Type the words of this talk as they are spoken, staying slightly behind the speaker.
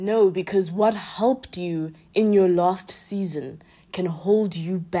No, because what helped you in your last season can hold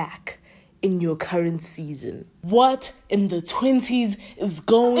you back in your current season. What in the 20s is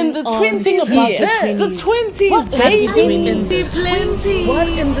going on? In the 20s, Think about yes. the 20s. The 20s, What baby. Plenty. What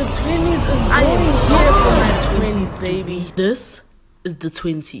in the 20s is I going am on? here for my 20s, baby. This is the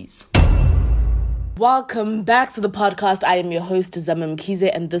 20s. Welcome back to the podcast. I am your host, Zama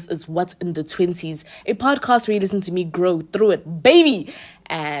Mkize, and this is What's in the 20s, a podcast where you listen to me grow through it, baby.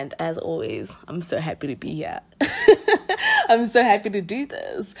 And as always, I'm so happy to be here. I'm so happy to do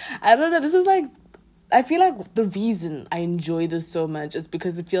this. I don't know, this is like, I feel like the reason I enjoy this so much is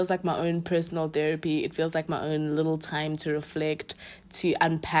because it feels like my own personal therapy. It feels like my own little time to reflect, to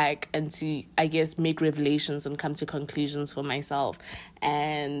unpack, and to, I guess, make revelations and come to conclusions for myself.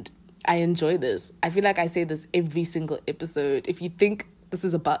 And I enjoy this. I feel like I say this every single episode. If you think this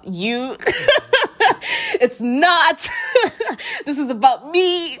is about you, it's not. This is about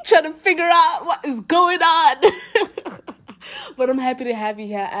me trying to figure out what is going on. But I'm happy to have you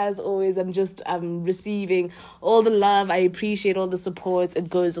here as always. I'm receiving all the love. I appreciate all the support. It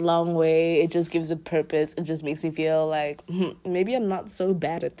goes a long way. It just gives a purpose. It just makes me feel like maybe I'm not so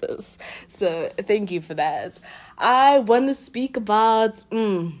bad at this. So thank you for that. I want to speak about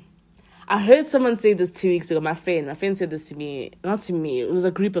I heard someone say this 2 weeks ago. My friend said this to me, not to me, it was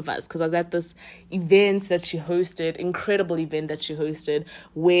a group of us, because I was at this event that she hosted, incredible event that she hosted,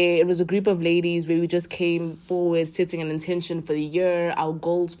 where it was a group of ladies where we just came forward, setting an intention for the year, our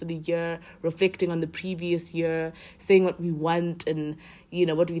goals for the year, reflecting on the previous year, saying what we want and, you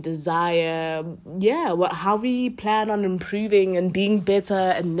know, what we desire, how we plan on improving and being better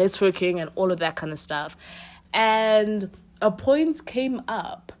and networking and all of that kind of stuff. And a point came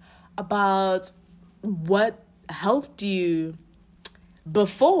up about what helped you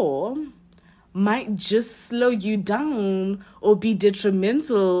before might just slow you down or be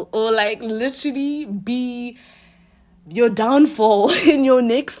detrimental or like literally be your downfall in your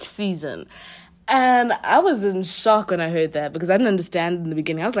next season. And I was in shock when I heard that because I didn't understand in the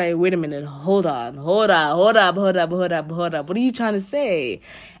beginning. I was like, wait a minute, hold up. What are you trying to say?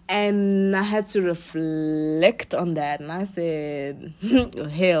 And I had to reflect on that. And I said,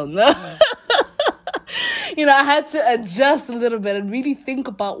 hell no. You know, I had to adjust a little bit and really think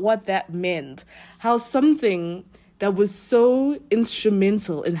about what that meant. How something that was so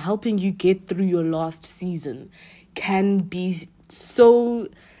instrumental in helping you get through your last season can be so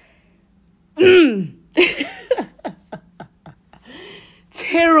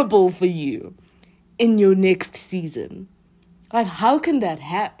terrible for you in your next season. Like, how can that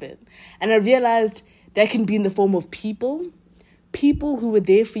happen? And I realized that can be in the form of people. People who were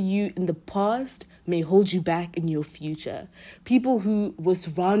there for you in the past may hold you back in your future. People who were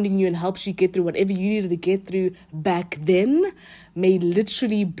surrounding you and helped you get through whatever you needed to get through back then may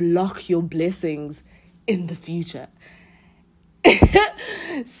literally block your blessings in the future.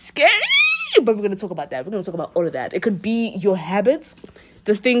 Scary! But we're going to talk about that. We're going to talk about all of that. It could be your habits,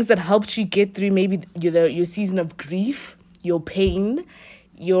 the things that helped you get through maybe your season of grief, your pain,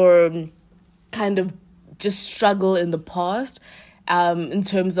 your kind of just struggle in the past, in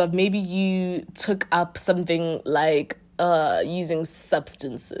terms of maybe you took up something like using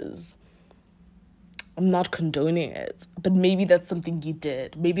substances. I'm not condoning it, but maybe that's something you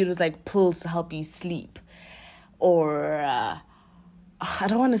did. Maybe it was like pills to help you sleep, or I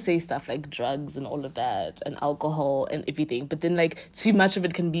don't want to say stuff like drugs and all of that and alcohol and everything, but then like too much of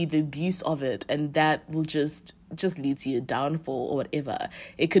it can be the abuse of it, and that will just lead to your downfall or whatever.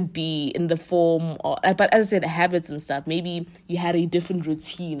 It could be in the form of, but as I said, habits and stuff. Maybe you had a different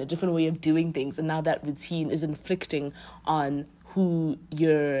routine, a different way of doing things, and now that routine is inflicting on who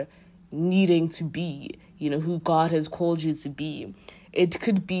you're needing to be, you know, who God has called you to be. It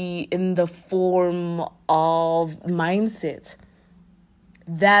could be in the form of mindset.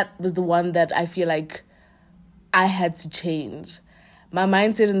 That was the one that I feel like I had to change. My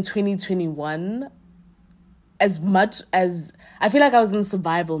mindset in 2021, as much as I feel like I was in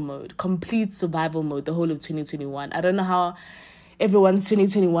survival mode, complete survival mode, the whole of 2021. I don't know how everyone's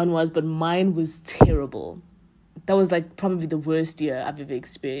 2021 was, but mine was terrible. That was like probably the worst year I've ever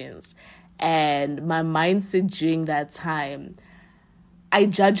experienced. And my mindset during that time, I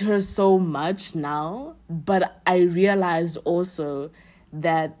judge her so much now, but I realized also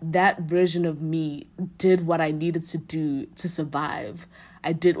that version of me did what I needed to do to survive.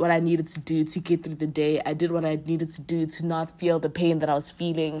 I did what I needed to do to get through the day. I did what I needed to do to not feel the pain that I was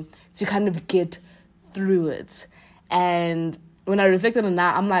feeling, to kind of get through it. And when I reflected on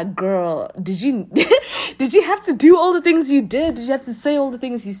that, I'm like, girl, did you have to do all the things you did? Did you have to say all the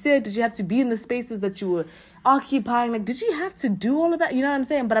things you said? Did you have to be in the spaces that you were occupying. Like, did you have to do all of that? You know what I'm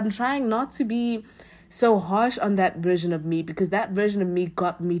saying? But I'm trying not to be so harsh on that version of me, because that version of me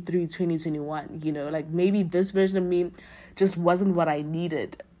got me through 2021, you know? Like, maybe this version of me just wasn't what I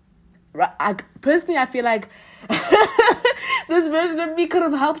needed. Personally, I feel like this version of me could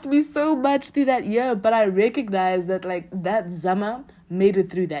have helped me so much through that year, but I recognize that, like, that Zama made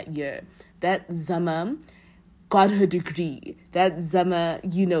it through that year. That Zama got her degree. That Zama,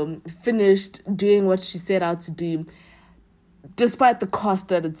 you know, finished doing what she set out to do, despite the cost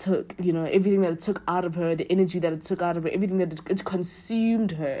that it took, you know, everything that it took out of her, the energy that it took out of her, everything that it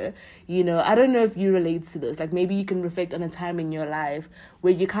consumed her, you know. I don't know if you relate to this. Like, maybe you can reflect on a time in your life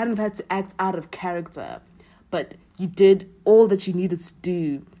where you kind of had to act out of character, but you did all that you needed to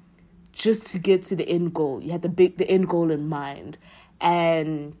do just to get to the end goal. You had the end goal in mind.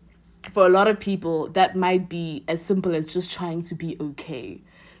 And for a lot of people, that might be as simple as just trying to be okay,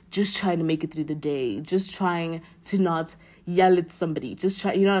 just trying to make it through the day, just trying to not yell at somebody, just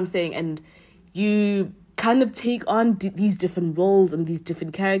try, you know what I'm saying? And you kind of take on these different roles and these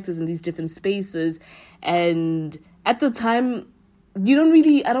different characters and these different spaces. And at the time, you don't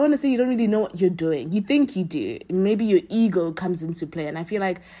really, I don't want to say you don't really know what you're doing. You think you do. Maybe your ego comes into play. And I feel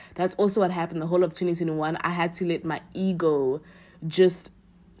like that's also what happened the whole of 2021. I had to let my ego just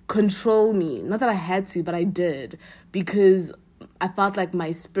control me. Not that I had to, but I did. Because I felt like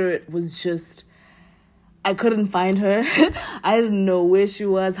my spirit was just, I couldn't find her. I didn't know where she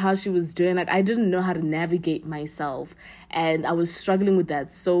was, how she was doing. Like, I didn't know how to navigate myself. And I was struggling with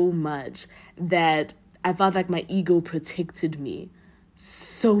that so much that I felt like my ego protected me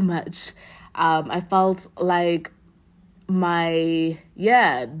so much. I felt like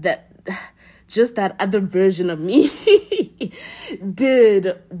that other version of me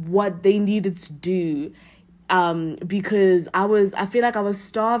did what they needed to do. Because I feel like I was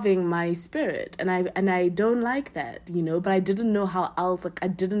starving my spirit, and I don't like that, you know, but I didn't know how else.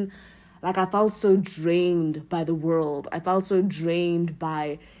 I felt so drained by the world. I felt so drained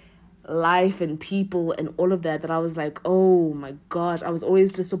by life and people and all of that I was like, oh my gosh, I was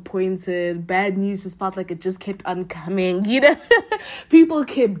always disappointed. Bad news just felt like it just kept on coming, you know. People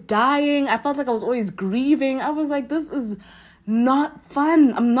kept dying. I felt like I was always grieving. I was like, this is not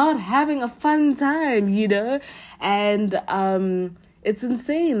fun. I'm not having a fun time, you know. And it's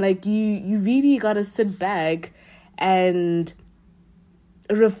insane. Like, you really gotta sit back and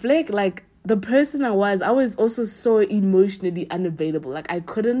reflect. Like, the person I was also so emotionally unavailable. Like, I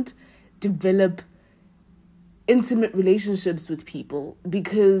couldn't develop intimate relationships with people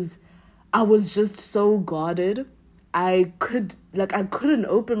because I was just so guarded. I couldn't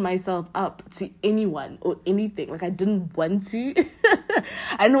open myself up to anyone or anything. Like, I didn't want to.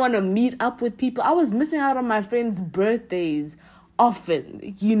 I didn't want to meet up with people. I was missing out on my friends' birthdays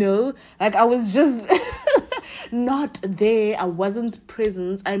often, you know? Like, I was just not there. I wasn't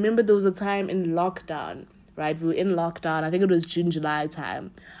present. I remember there was a time in lockdown, right? We were in lockdown. I think it was June, July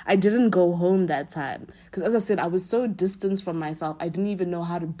time. I didn't go home that time because, as I said, I was so distanced from myself. I didn't even know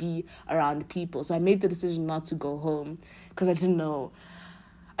how to be around people. So I made the decision not to go home because I didn't know.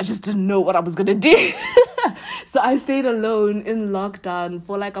 I just didn't know what I was going to do. So I stayed alone in lockdown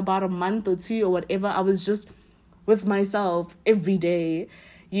for like about a month or two or whatever. I was just with myself every day,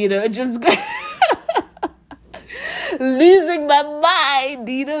 you know, just losing my mind,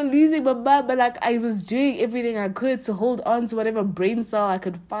 but like I was doing everything I could to hold on to whatever brain cell I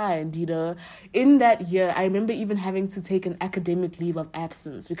could find, you know. In that year, I remember even having to take an academic leave of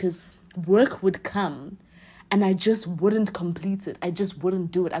absence because work would come and I just wouldn't complete it. I just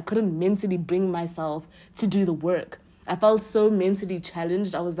wouldn't do it. I couldn't mentally bring myself to do the work. I felt so mentally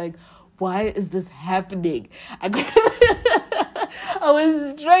challenged. I was like, why is this happening? I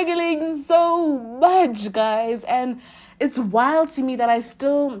was struggling so much, guys. And it's wild to me that I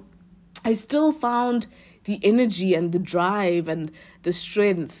still found the energy and the drive and the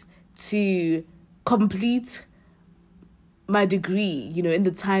strength to complete my degree, you know, in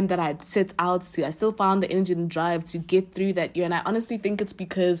the time that I'd set out to. I still found the energy and drive to get through that year. And I honestly think it's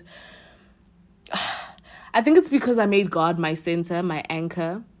because I made God my center, my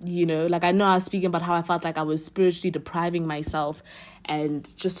anchor, you know. Like, I know I was speaking about how I felt like I was spiritually depriving myself and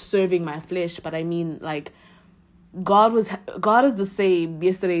just serving my flesh. But I mean, like, God is the same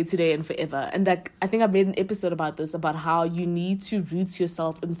yesterday, today, and forever. And like, I think I've made an episode about this, about how you need to root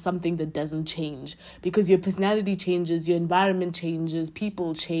yourself in something that doesn't change, because your personality changes, your environment changes,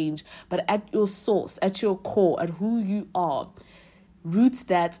 people change. But at your source, at your core, at who you are, root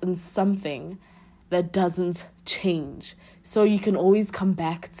that in something that doesn't change. So you can always come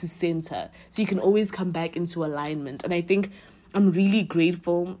back to center. So you can always come back into alignment. And I think I'm really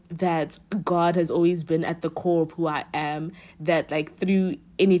grateful that God has always been at the core of who I am, that like through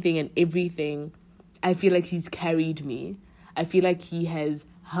anything and everything, I feel like he's carried me. I feel like he has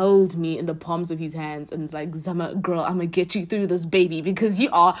held me in the palms of his hands and it's like, Zama, girl, I'm gonna get you through this, baby, because you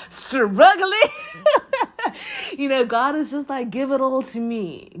are struggling. God is just like, give it all to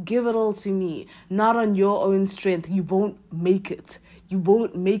me. Give it all to me. Not on your own strength. You won't make it. You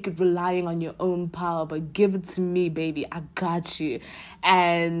won't make it relying on your own power, but give it to me, baby. I got you.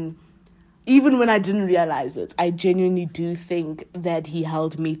 And even when I didn't realize it, I genuinely do think that he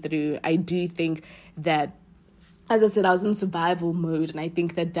held me through. I do think that, as I said, I was in survival mode, and I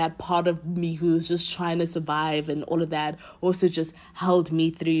think that part of me who was just trying to survive and all of that also just held me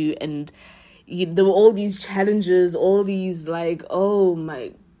through. And there were all these challenges, all these like, oh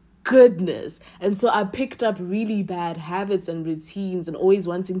my goodness. And so I picked up really bad habits and routines, and always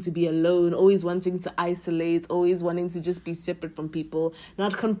wanting to be alone, always wanting to isolate, always wanting to just be separate from people,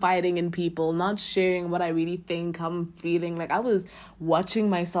 not confiding in people, not sharing what I really think, how I'm feeling. Like I was watching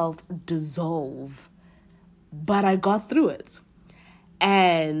myself dissolve. But I got through it.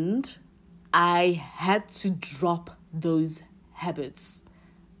 And I had to drop those habits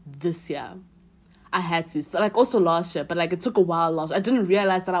this year. I had to. Like also last year, but like it took a while last year. I didn't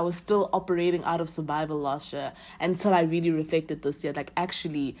realize that I was still operating out of survival last year until I really reflected this year. Like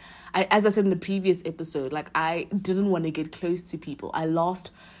actually, as I said in the previous episode, like I didn't want to get close to people. I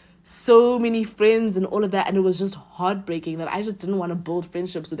lost so many friends and all of that, and it was just heartbreaking that I just didn't want to build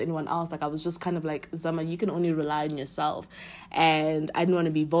friendships with anyone else. Like I was just kind of like, Zama, you can only rely on yourself, and I didn't want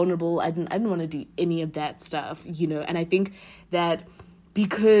to be vulnerable. I didn't want to do any of that stuff, and I think that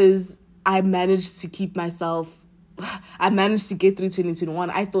because I managed to get through 2021.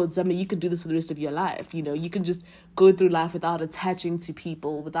 I thought, Zama, you could do this for the rest of your life. You can just go through life without attaching to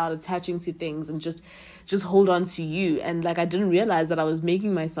people, without attaching to things, and just hold on to you. And like, I didn't realize that I was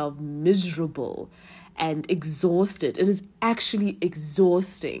making myself miserable and exhausted. It is actually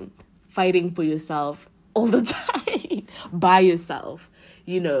exhausting fighting for yourself all the time by yourself,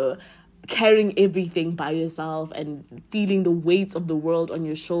 carrying everything by yourself and feeling the weight of the world on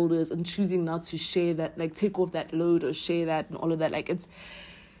your shoulders and choosing not to share that, like take off that load or share that and all of that. Like it's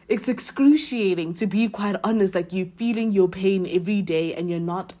excruciating, to be quite honest. Like you're feeling your pain every day and you're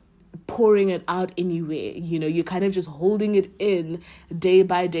not pouring it out anywhere. You're kind of just holding it in day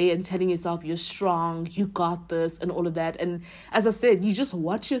by day and telling yourself you're strong, you got this and all of that. And as I said, you just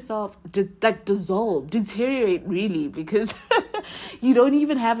watch yourself dissolve, deteriorate really, because you don't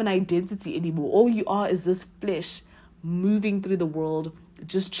even have an identity anymore. All you are is this flesh moving through the world,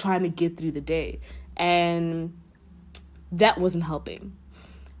 just trying to get through the day. And that wasn't helping.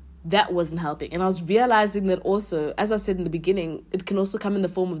 And I was realizing that also, as I said in the beginning, it can also come in the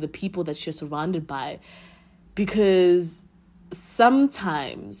form of the people that you're surrounded by, because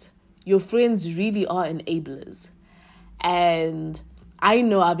sometimes your friends really are enablers. And I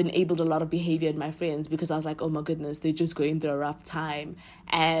know I've enabled a lot of behavior in my friends because I was like, oh my goodness, they're just going through a rough time.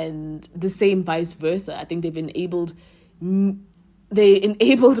 And the same vice versa. I think they enabled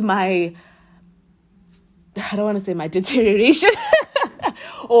my, I don't want to say my deterioration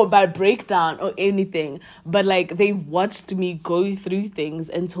or my breakdown or anything, but like they watched me go through things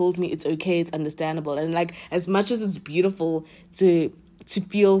and told me it's okay, it's understandable. And like, as much as it's beautiful to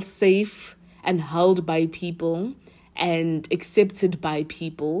feel safe and held by people and accepted by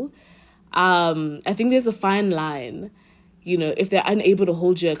people, I think there's a fine line. If they're unable to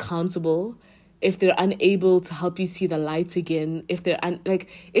hold you accountable, if they're unable to help you see the light again, if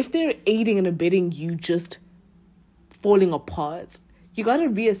they're aiding and abetting you just falling apart, you got to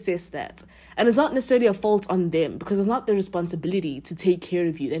reassess that. And it's not necessarily a fault on them, because it's not their responsibility to take care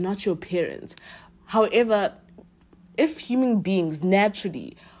of you. They're not your parents. However, if human beings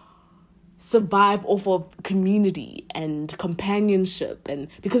naturally survive off of community and companionship, and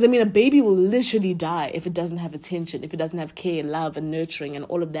because a baby will literally die if it doesn't have attention, if it doesn't have care, love and nurturing and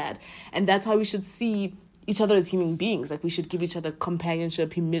all of that. And that's how we should see each other as human beings. Like we should give each other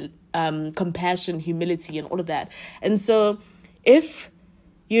companionship, compassion, humility and all of that. And so if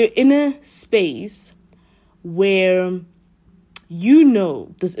you're in a space where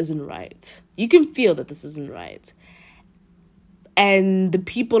this isn't right, you can feel that this isn't right, and the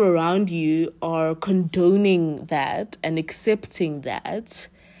people around you are condoning that and accepting that,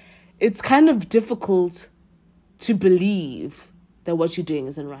 it's kind of difficult to believe that what you're doing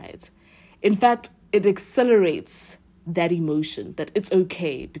isn't right. In fact, it accelerates that emotion that it's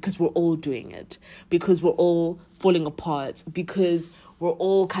okay because we're all doing it, because we're all falling apart, because we're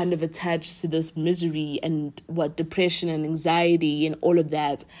all kind of attached to this misery and depression and anxiety and all of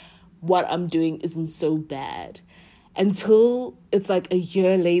that. What I'm doing isn't so bad. until it's like a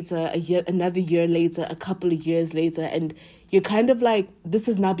year later, another year later, a couple of years later, and you're kind of like, this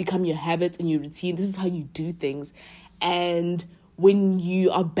has now become your habit and your routine. This is how you do things. And when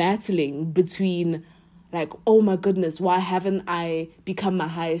you are battling between like, oh my goodness, why haven't I become my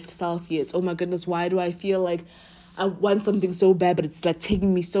highest self yet? Oh my goodness, why do I feel like I want something so bad, but it's like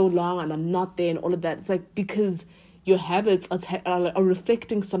taking me so long and I'm not there and all of that? It's like because your habits are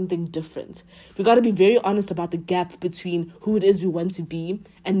reflecting something different. We got to be very honest about the gap between who it is we want to be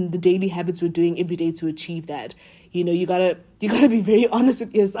and the daily habits we're doing every day to achieve that. You know, you gotta be very honest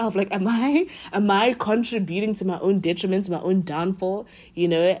with yourself. Like, am I contributing to my own detriment, to my own downfall? You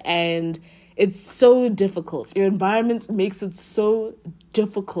know, and it's so difficult. Your environment makes it so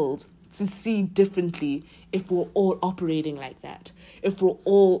difficult to see differently if we're all operating like that. If we're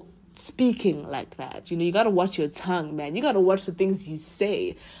all speaking like that. You know, you got to watch your tongue, man. You got to watch the things you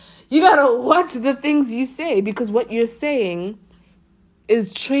say. You got to watch the things you say, because what you're saying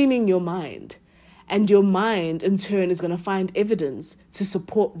is training your mind. And your mind, in turn, is going to find evidence to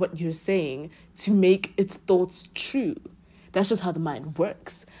support what you're saying, to make its thoughts true. That's just how the mind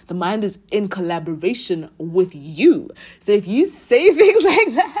works. The mind is in collaboration with you. So if you say things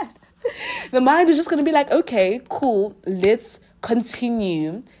like that, the mind is just going to be like, okay, cool, let's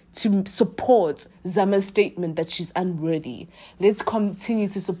continue to support Zama's statement that she's unworthy. Let's continue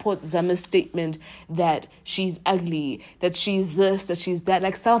to support Zama's statement that she's ugly, that she's this, that she's that.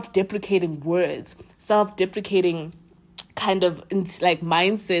 Like self-deprecating words, self-deprecating kind of like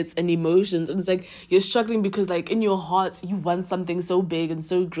mindsets and emotions. And it's like you're struggling because like in your heart you want something so big and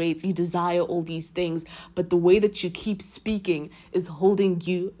so great, you desire all these things, but the way that you keep speaking is holding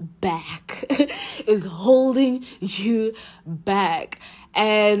you back. Is holding you back.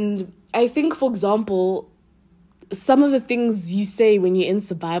 And I think, for example, some of the things you say when you're in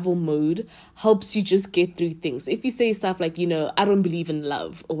survival mode helps you just get through things. If you say stuff like, you know, I don't believe in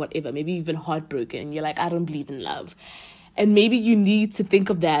love or whatever, maybe you've been heartbroken, you're like, I don't believe in love. And maybe you need to think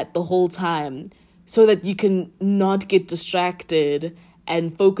of that the whole time so that you can not get distracted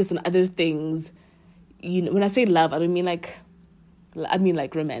and focus on other things. You know, when I say love, I mean like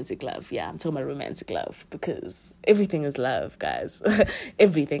romantic love. Yeah, I'm talking about romantic love because everything is love, guys.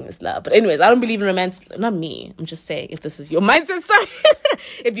 Everything is love. But anyways, I don't believe in romance. Not me. I'm just saying, if this is your mindset, sorry.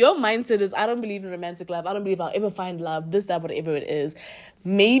 If your mindset is, I don't believe in romantic love, I don't believe I'll ever find love, this, that, whatever it is,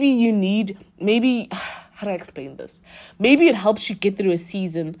 maybe, how do I explain this? Maybe it helps you get through a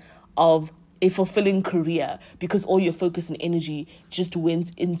season of a fulfilling career because all your focus and energy just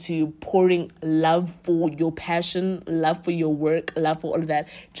went into pouring love for your passion, love for your work, love for all of that.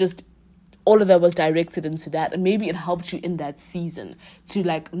 Just all of that was directed into that. And maybe it helped you in that season to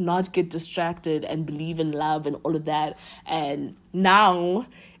like not get distracted and believe in love and all of that. And now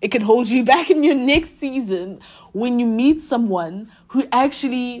it can hold you back in your next season when you meet someone who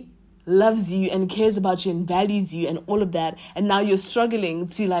actually loves you and cares about you and values you and all of that, and now you're struggling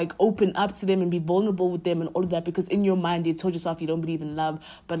to like open up to them and be vulnerable with them and all of that because in your mind you told yourself you don't believe in love,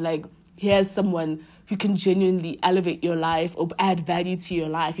 but like here's someone who can genuinely elevate your life or add value to your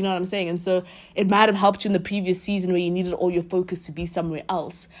life, you know what I'm saying? And so it might have helped you in the previous season where you needed all your focus to be somewhere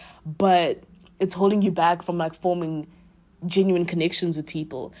else, but it's holding you back from like forming genuine connections with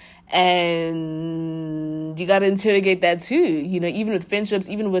people. And you got to interrogate that too, you know, even with friendships,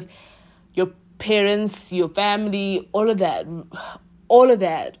 even with your parents, your family, all of that,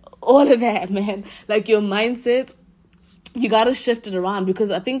 man. Like your mindset, you got to shift it around because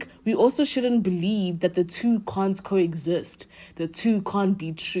I think we also shouldn't believe that the two can't coexist. The two can't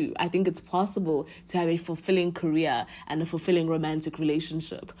be true. I think it's possible to have a fulfilling career and a fulfilling romantic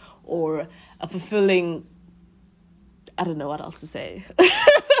relationship, or a fulfilling, I don't know what else to say.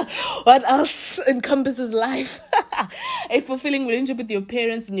 What else encompasses life? A fulfilling relationship with your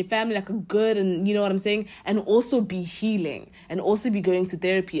parents and your family, like a good, and you know what I'm saying? And also be healing, and also be going to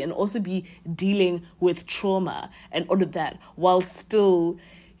therapy, and also be dealing with trauma and all of that, while still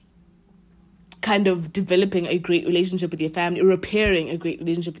kind of developing a great relationship with your family, or repairing a great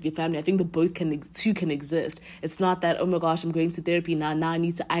relationship with your family. I think the two can exist. It's not that, oh my gosh, I'm going to therapy now I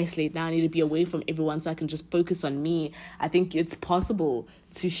need to isolate, now I need to be away from everyone so I can just focus on me. I think it's possible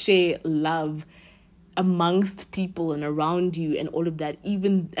to share love amongst people and around you and all of that,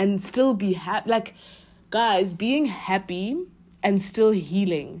 even, and still be happy. Like, guys, being happy and still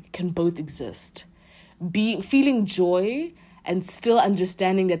healing can both exist. Feeling joy and still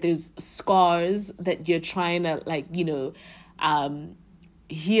understanding that there's scars that you're trying to, like, you know,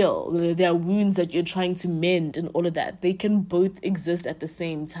 heal. There are wounds that you're trying to mend and all of that. They can both exist at the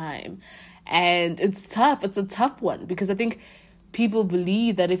same time. And it's tough. It's a tough one because I think people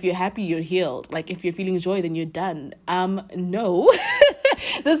believe that if you're happy, you're healed. Like, if you're feeling joy, then you're done. No.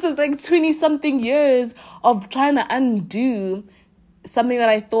 This is like 20-something years of trying to undo something that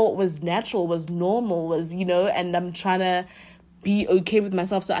I thought was natural, was normal, was, and I'm trying to be okay with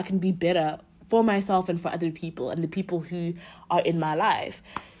myself so I can be better for myself and for other people and the people who are in my life.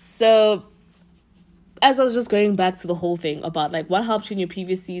 So as I was just going back to the whole thing about like what helped you in your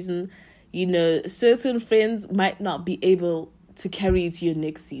previous season, certain friends might not be able to carry you to your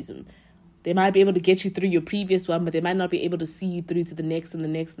next season. They might be able to get you through your previous one, but they might not be able to see you through to the next and the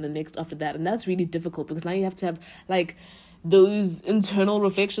next and the next after that. And that's really difficult because now you have to have like those internal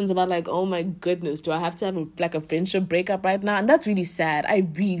reflections about like, oh my goodness, do I have to have a friendship breakup right now? And that's really sad. I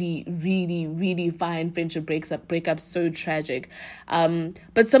really, really, really find friendship breakups so tragic.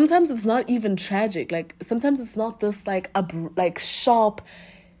 But sometimes it's not even tragic. Like sometimes it's not this like sharp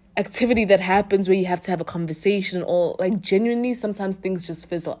activity that happens where you have to have a conversation, or like genuinely sometimes things just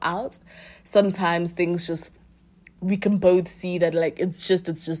fizzle out. Sometimes we can both see that like it's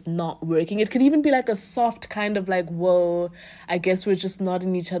just not working. It could even be like a soft kind of like, whoa, I guess we're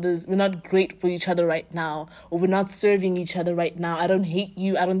not great for each other right now, or we're not serving each other right now. I don't hate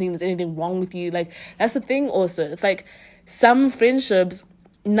you, I don't think there's anything wrong with you. Like that's the thing also. It's like some friendships,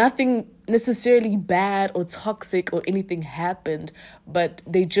 nothing necessarily bad or toxic or anything happened, but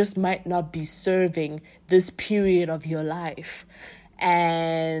they just might not be serving this period of your life.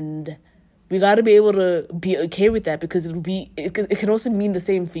 And we got to be able to be okay with that, because it can also mean the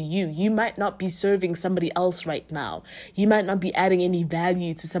same for you. You might not be serving somebody else right now. You might not be adding any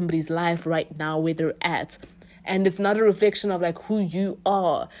value to somebody's life right now where they're at. And it's not a reflection of like who you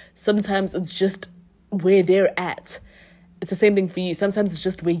are. Sometimes it's just where they're at. It's the same thing for you. Sometimes it's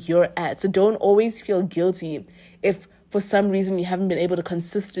just where you're at. So don't always feel guilty if for some reason you haven't been able to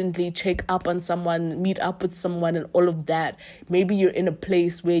consistently check up on someone, meet up with someone and all of that. Maybe you're in a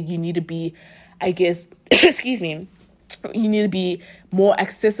place where you need to be, I guess, excuse me, you need to be more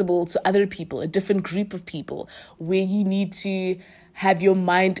accessible to other people, a different group of people, where you need to have your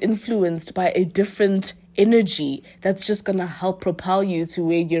mind influenced by a different energy that's just going to help propel you to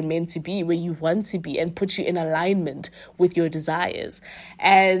where you're meant to be, where you want to be, and put you in alignment with your desires.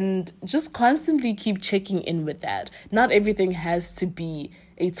 And just constantly keep checking in with that. Not everything has to be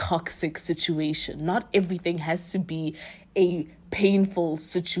a toxic situation. Not everything has to be a painful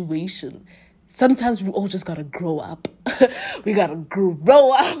situation. Sometimes we all just gotta grow up. We gotta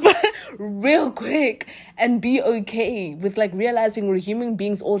grow up real quick and be okay with like realizing we're human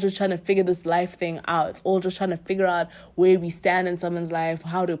beings all just trying to figure this life thing out. All just trying to figure out where we stand in someone's life,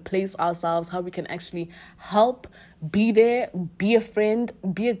 how to place ourselves, how we can actually help, be there, be a friend,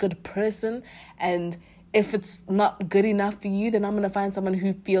 be a good person. And if it's not good enough for you, then I'm gonna find someone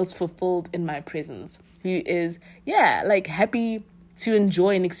who feels fulfilled in my presence, who is, happy to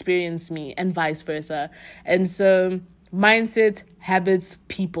enjoy and experience me, and vice versa. And so mindset, habits,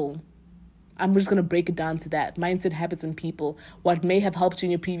 people. I'm just going to break it down to that. Mindset, habits, and people. What may have helped you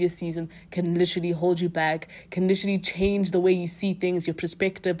in your previous season can literally hold you back, can literally change the way you see things, your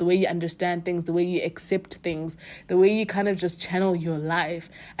perspective, the way you understand things, the way you accept things, the way you kind of just channel your life.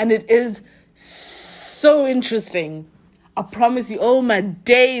 And it is so interesting. I promise you, oh my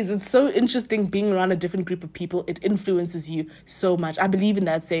days, it's so interesting being around a different group of people. It influences you so much. I believe in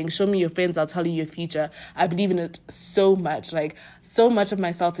that saying, show me your friends, I'll tell you your future. I believe in it so much. Like, so much of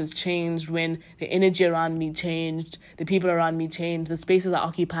myself has changed when the energy around me changed, the people around me changed, the spaces I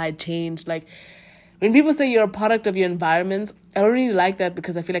occupied changed. Like, when people say you're a product of your environment, I don't really like that,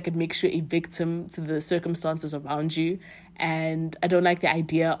 because I feel like it makes you a victim to the circumstances around you. And I don't like the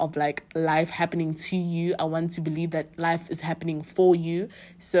idea of like life happening to you. I want to believe that life is happening for you.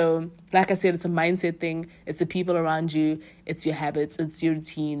 So like I said, it's a mindset thing. It's the people around you. It's your habits. It's your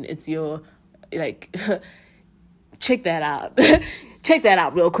routine. It's your, check that out. Check that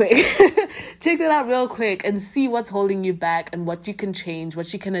out real quick. Check that out real quick and see what's holding you back and what you can change,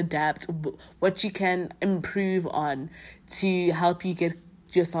 what you can adapt, what you can improve on to help you get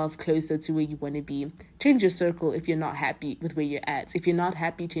yourself closer to where you want to be. Change your circle if you're not happy with where you're at. If you're not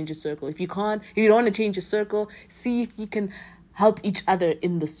happy, change your circle. If you don't want to change your circle, see if you can help each other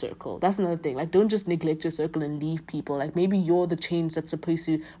in the circle. That's another thing. Like, don't just neglect your circle and leave people. Like, maybe you're the change that's supposed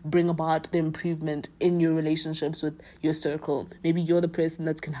to bring about the improvement in your relationships with your circle. Maybe you're the person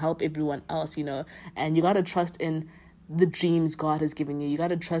that can help everyone else, and you got to trust in the dreams God has given you. You got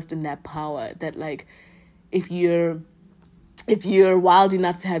to trust in that power that, like, if you're wild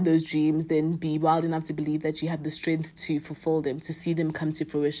enough to have those dreams, then be wild enough to believe that you have the strength to fulfill them, to see them come to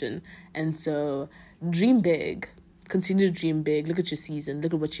fruition. And so dream big. Continue to dream big. Look at your season.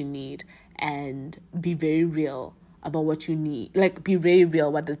 Look at what you need. And be very real about what you need. Like, be very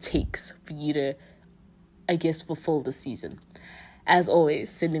real what it takes for you to, I guess, fulfill the season. As always,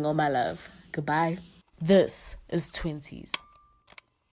 sending all my love. Goodbye. This is 20s.